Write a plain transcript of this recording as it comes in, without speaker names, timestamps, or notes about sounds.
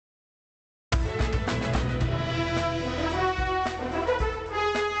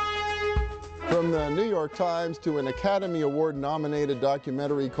New York Times to an Academy Award-nominated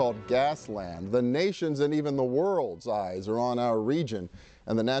documentary called Gasland. The nation's and even the world's eyes are on our region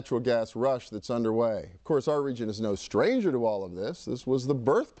and the natural gas rush that's underway. Of course, our region is no stranger to all of this. This was the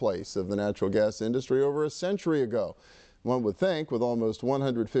birthplace of the natural gas industry over a century ago. One would think, with almost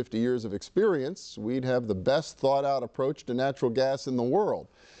 150 years of experience, we'd have the best thought-out approach to natural gas in the world.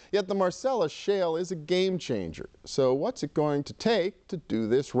 Yet the Marcellus Shale is a game changer. So what's it going to take to do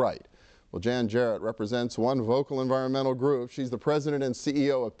this right? Well, Jan Jarret represents one vocal environmental group. She's the president and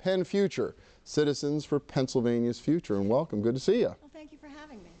CEO of PennFuture, Citizens for Pennsylvania's Future. And welcome, good to see you. Well, thank you for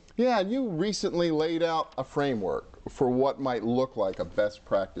having me. Yeah, you recently laid out a framework for what might look like a best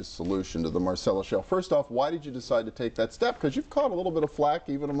practice solution to the Marcellus Shale. First off, why did you decide to take that step? Because you've caught a little bit of flack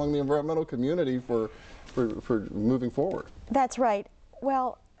even among the environmental community for moving forward. That's right.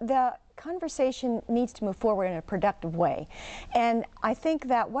 Well, the conversation needs to move forward in a productive way. And I think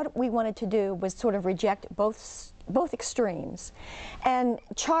that what we wanted to do was sort of reject both extremes and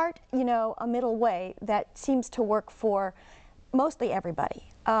chart, a middle way that seems to work for mostly everybody.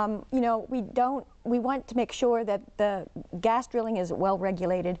 We want to make sure that the gas drilling is well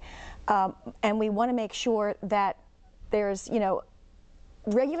regulated, and we want to make sure that there's,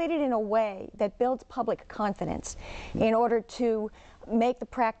 regulated in a way that builds public confidence in order to make the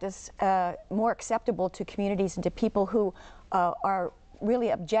practice more acceptable to communities and to people who are really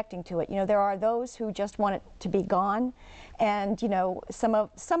objecting to it. There are those who just want it to be gone, and some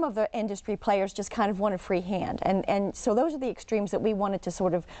of the industry players just kind of want a free hand, and so those are the extremes that we wanted to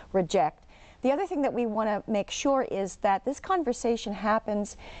sort of reject. The other thing that we want to make sure is that this conversation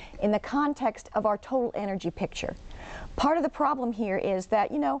happens in the context of our total energy picture. Part of the problem here is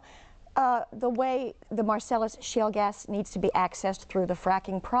that, the way the Marcellus shale gas needs to be accessed through the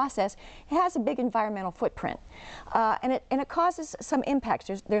fracking process, it has a big environmental footprint, and it causes some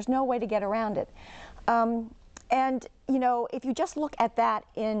impacts. There's no way to get around it. If you just look at that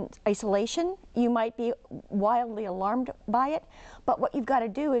in isolation, you might be wildly alarmed by it. But what you've got to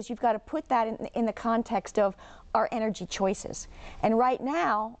do is you've got to put that in the context of our energy choices. And right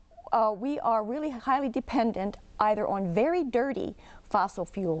now, we are really highly dependent either on very dirty fossil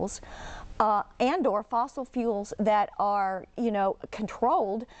fuels and/or fossil fuels that are,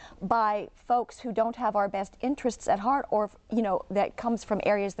 controlled by folks who don't have our best interests at heart, or, that comes from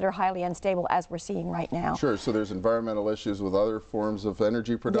areas that are highly unstable, as we're seeing right now. Sure. So there's environmental issues with other forms of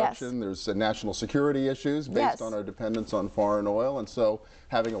energy production. Yes. There's national security issues based on our dependence on foreign oil, and so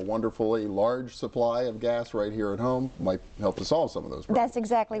having a wonderfully large supply of gas right here at home might help to solve some of those problems. That's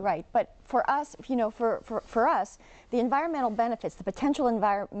exactly right. But for us, for us, the environmental benefits, the potential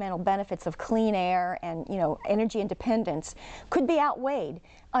environmental benefits of clean air and, energy independence could be outweighed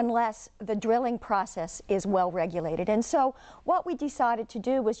unless the drilling process is well regulated. And so what we decided to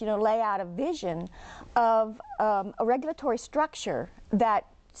do was, lay out a vision of a regulatory structure that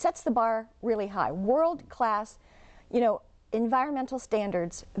sets the bar really high, world-class, environmental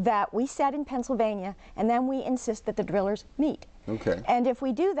standards that we set in Pennsylvania, and then we insist that the drillers meet. Okay. And if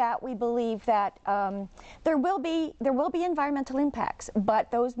we do that, we believe that there will be environmental impacts,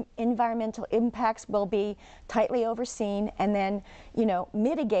 but those environmental impacts will be tightly overseen and then,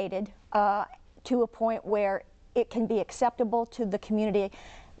 mitigated to a point where it can be acceptable to the community.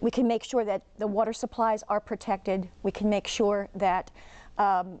 We can make sure that the water supplies are protected. We can make sure that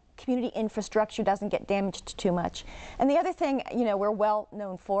community infrastructure doesn't get damaged too much. And the other thing, we're well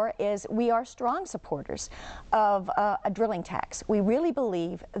known for is we are strong supporters of a drilling tax. We really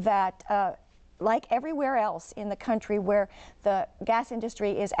believe that, like everywhere else in the country where the gas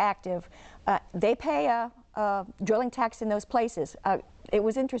industry is active, they pay a drilling tax in those places. It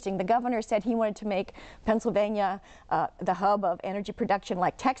was interesting. The governor said he wanted to make Pennsylvania the hub of energy production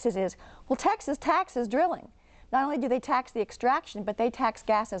like Texas is. Well, Texas taxes drilling. Not only do they tax the extraction, but they tax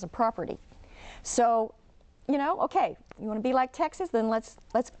gas as a property. So, okay, you want to be like Texas, then let's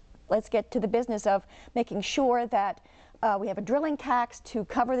get to the business of making sure that we have a drilling tax to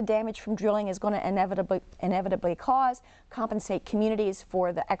cover the damage from drilling is going to inevitably cause, compensate communities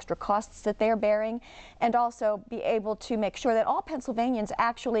for the extra costs that they're bearing, and also be able to make sure that all Pennsylvanians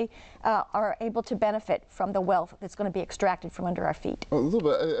actually are able to benefit from the wealth that's going to be extracted from under our feet. Well, a little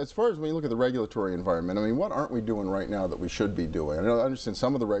bit, as far as when you look at the regulatory environment, I mean, what aren't we doing right now that we should be doing? I understand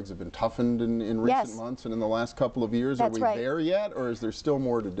some of the regs have been toughened in recent months and in the last couple of years. That's are we there yet, or is there still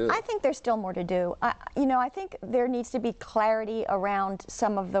more to do? I think there's still more to do. I think there needs to be clarity around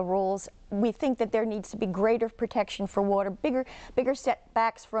some of the rules. We think that there needs to be greater protection for water, bigger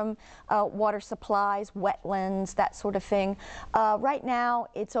setbacks from water supplies, wetlands, that sort of thing. Right now,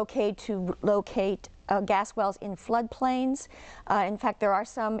 it's okay to locate gas wells in floodplains. In fact, there are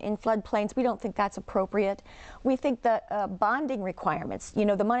some in floodplains. We don't think that's appropriate. We think that bonding requirements, you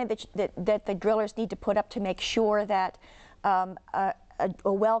know, the money that the drillers need to put up to make sure that a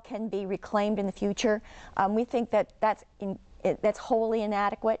well can be reclaimed in the future, we think that that's wholly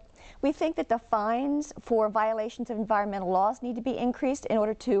inadequate. We think that the fines for violations of environmental laws need to be increased in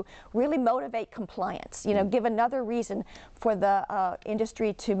order to really motivate compliance. You know, give another reason for the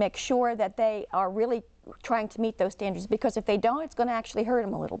industry to make sure that they are really trying to meet those standards, because if they don't, it's going to actually hurt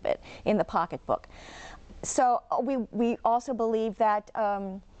them a little bit in the pocketbook. So we also believe that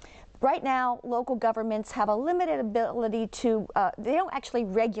right now local governments have a limited ability to, they don't actually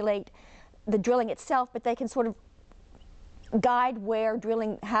regulate the drilling itself, but they can sort of guide where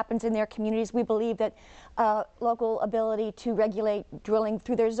drilling happens in their communities. We believe that local ability to regulate drilling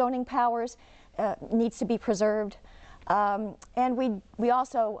through their zoning powers needs to be preserved. And we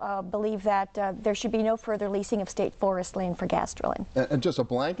also believe that there should be no further leasing of state forest land for gas drilling. And just a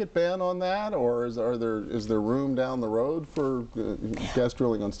blanket ban on that, or is there room down the road for gas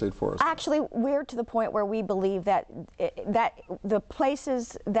drilling on state forest? Actually, we're to the point where we believe that the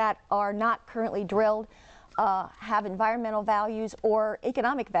places that are not currently drilled have environmental values or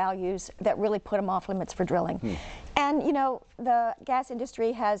economic values that really put them off limits for drilling. And you know, the gas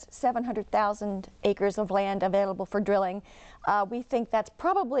industry has 700,000 acres of land available for drilling. We think that's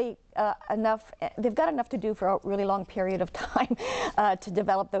probably enough. They've got enough to do for a really long period of time to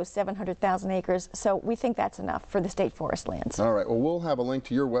develop those 700,000 acres. So we think that's enough for the state forest lands. All right. Well, we'll have a link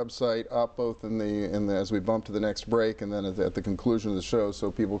to your website up both in the as we bump to the next break, and then at the conclusion of the show,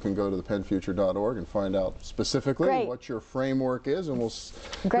 so people can go to the PennFuture.org and find out specifically what your framework is, and we'll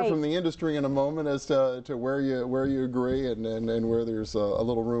hear from the industry in a moment as to where you agree and where there's a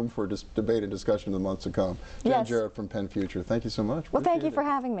little room for debate and discussion in the months to come. Jen Jarret from PennFuture, thank you so much. Well, thank you for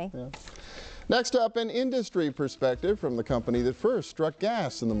having me. Yeah. Next up, an industry perspective from the company that first struck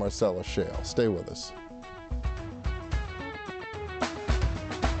gas in the Marcellus Shale. Stay with us.